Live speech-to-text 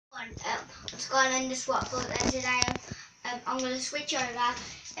Skylanders what I thought then today. I'm going to switch over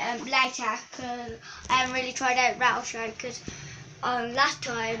later because I haven't really tried out Rattle Shroud because last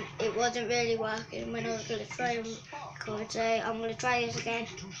time it wasn't really working when I was going to try and record, so I'm going to try this again.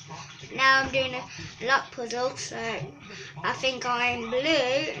 Now I'm doing a luck puzzle, so I think I'm blue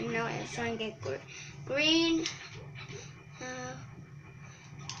and now I'm trying to get green.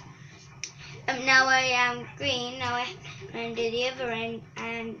 Now I am green, now I'm going to do the other end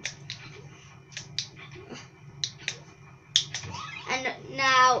and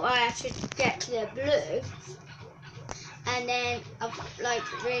now I have to get to the blue and then I've like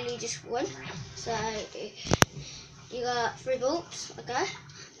really just won. So you got 3 bolts, okay,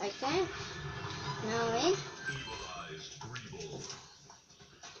 now I'm in.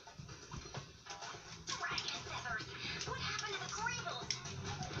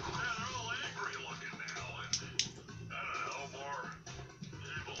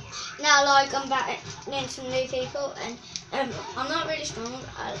 Now, like, I'm back in some new people, and I'm not really strong.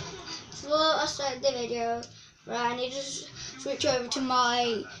 Before I started the video, right, I need to switch over to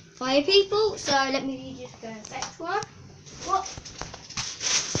my fire people. So let me just go back to one. What?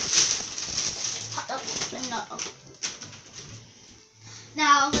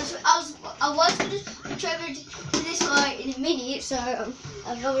 Now, I was going to switch over to this guy in a minute, so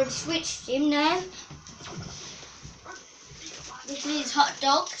I've already switched him now. This is hot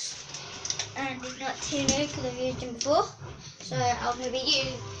dogs. And he's not too new because I've used him before, so I'm going to be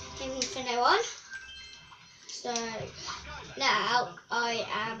using him from now on. So now I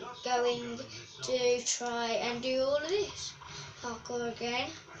am going to try and do all of this parkour again.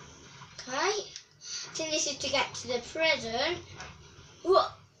 Okay, so this is to get to the present.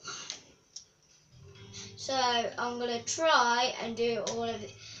 So I'm going to try and do all of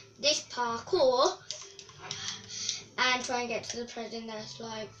this parkour and try and get to the present that's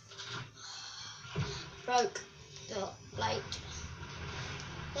like broke the plate.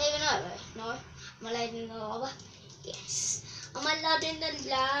 Is even over? No. Am I allowed in the lava? Yes. Am I allowed in the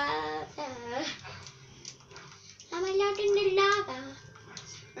lava? Am I allowed in the lava?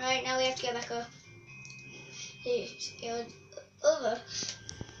 Right, now we have to go back up. Here's the other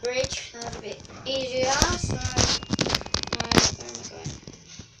bridge. That's a bit easier. So, no,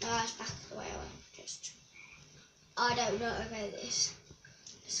 it's back the way I went. I don't know about this.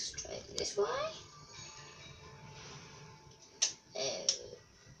 Let's try it this way.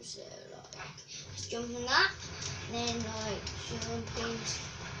 So like, let's jump on that, and then like jumping.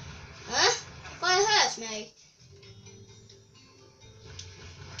 Huh? Why it hurts me?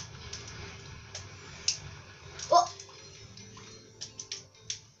 Oh!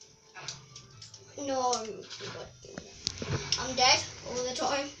 No, I'm dead all the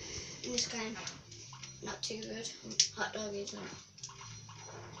time in this game. Not too good. Hot dog is not.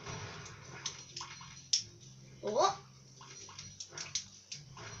 What?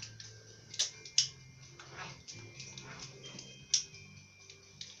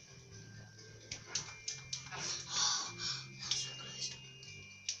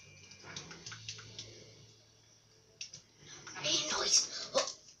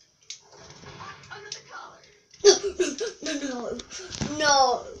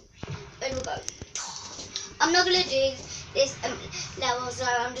 No. There we go. I'm not gonna do this level, so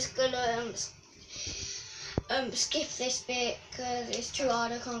I'm just gonna skip this bit because it's too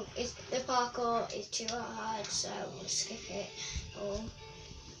hard. The parkour is too hard, so we'll skip it.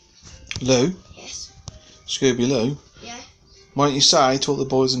 Lou? Yes. Scooby Lou? Yeah. Why don't you say to all the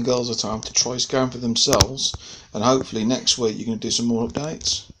boys and girls at home to try this game for themselves, and hopefully next week you're going to do some more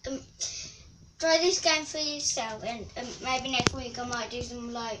updates? Try this game for yourself, and maybe next week I might do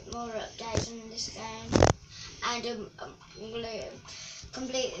some like more updates on this game, and I'm gonna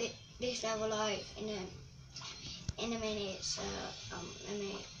complete this level like in a minute. So let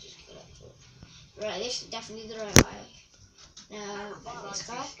me just get up to it. Right, this is definitely the right way. Now this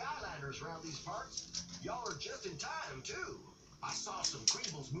guy. Skylanders around these parts. Y'all are just in time too. I saw some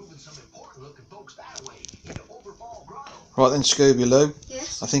Creebles moving some important looking folks that way into Overfall Grotto. Right then, Scooby Lou.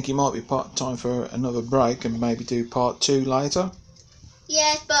 Yes. I think it might be time for another break and maybe do part 2 later.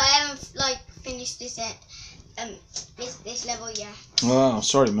 Yes, but I haven't like finished this this level yet. Oh,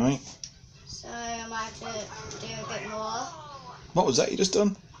 sorry, mate. So I might have to do a bit more. What was that you just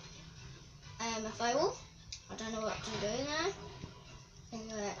done? A firewall. I don't know what to do now. I think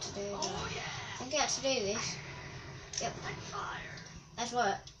I have to do that. I think I have to do this. Yep. That's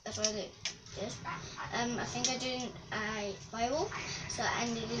what I did. Yes. I think I did a firewall, so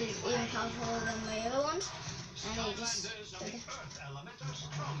and it is even powerful than my other ones. And it just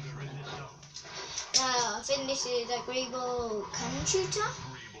Now, I think this is a Greeble cannon shooter.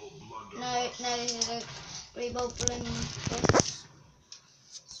 no, this is a rebubbling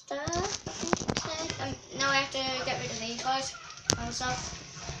stuff. Now I have to get rid of these guys by myself.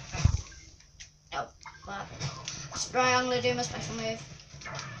 Oh, well, right, I'm gonna do my special move.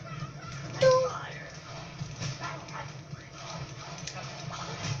 Done.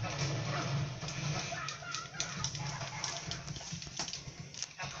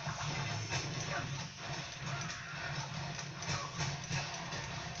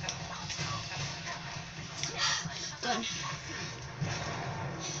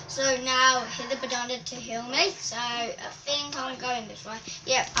 So now hit the banana to heal me. So I think I'm going this way.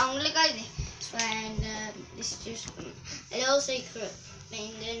 Yep, I'm gonna go this way, and this is just a little secret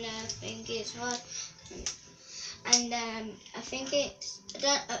thing. And I think it's hard. And I think it's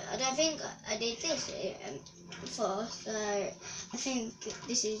I don't think I did this before. So I think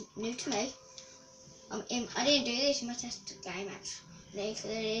this is new to me. I didn't do this in my test game actually. Because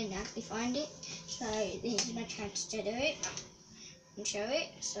I didn't actually find it, so this is my chance to do it and show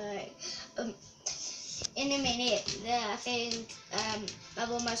it. So in a minute, I think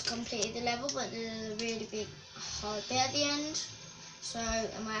I've almost completed the level, but there's a really big hard bit at the end, so I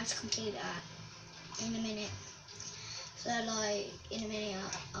might have to complete that in a minute. So like in a minute,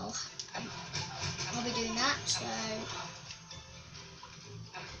 I'll be doing that. So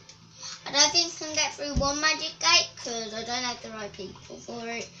I don't think I can get through one magic gate because I don't have the right people for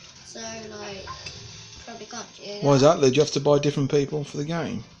it. So like, probably can't do that. Why is that? Did you have to buy different people for the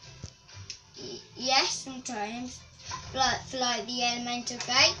game? Yes, sometimes. For like the elemental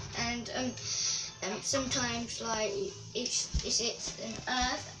gate, and sometimes like it's an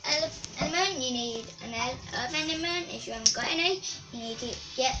earth element. You need an earth element. If you haven't got any, you need to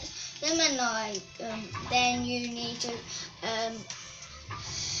get them, and like then you need to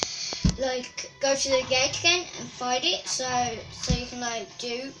like go to the gate again and fight it, so you can like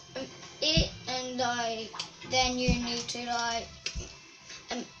do it, and like then you need to like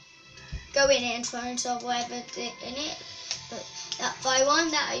go in it and try and solve whatever's in it. But that by one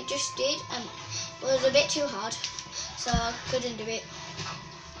that I just did was a bit too hard, so I couldn't do it.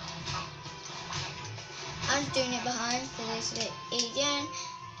 I'm just doing it behind because it's a bit easier,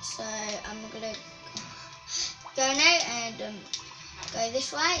 so I'm gonna go now and go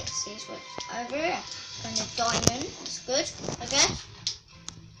this way. See what's over here. And a diamond. It's good. Okay.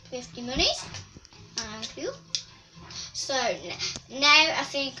 50 monies. Thank you. So now I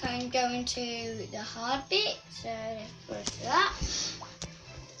think I'm going to the hard bit. So let's go to that.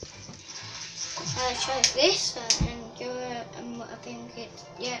 Try this and go. I think it's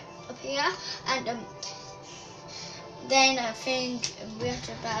up here. And then I think we have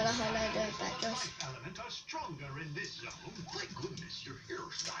to battle a whole load of bad guys. Element are stronger in this zone. Thank goodness you're here,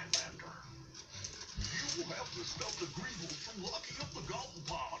 Skylander. You have to stop the Greebles from locking up the Golden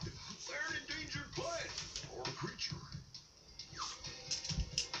Pond. They're an endangered plant or creature.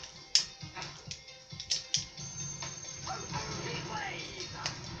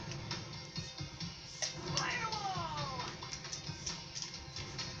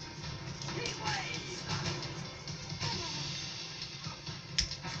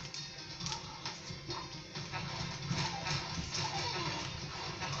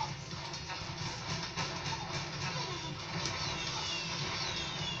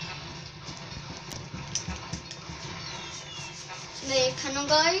 The cannon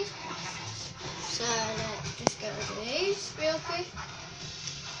guys. So let's just get rid of these real quick.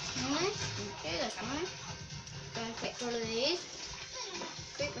 Okay, that's fine. Go and collect all of these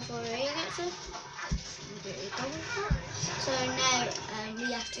quick before Ray gets them. So now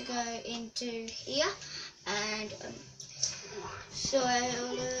we have to go into here and so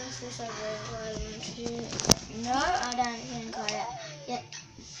all this over. No, I don't think I yet.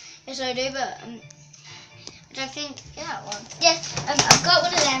 Yes, I do, but I don't think that one. Yes, I've got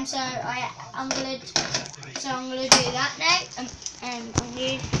one of them, so I'm gonna do that now. And I'm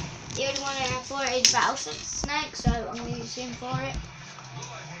gonna, the only one I have for it is Battle Snake, so I'm gonna use him for it.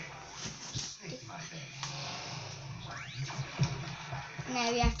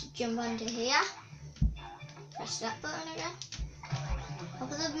 Now we have to jump onto here. Press that button again.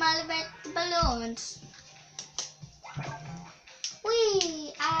 Look at the balloons.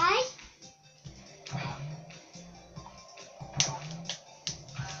 Whee! Aye.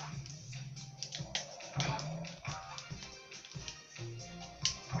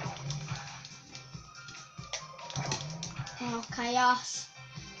 Oh, chaos.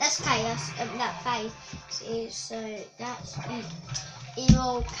 That's chaos. That face is that's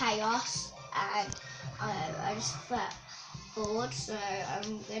evil chaos, and I just felt bored, so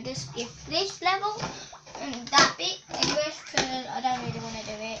I'm gonna skip this level and that bit anyway because I don't really want to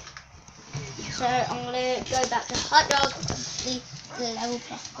do it. So I'm going to go back to hot dog, the level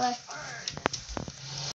plus.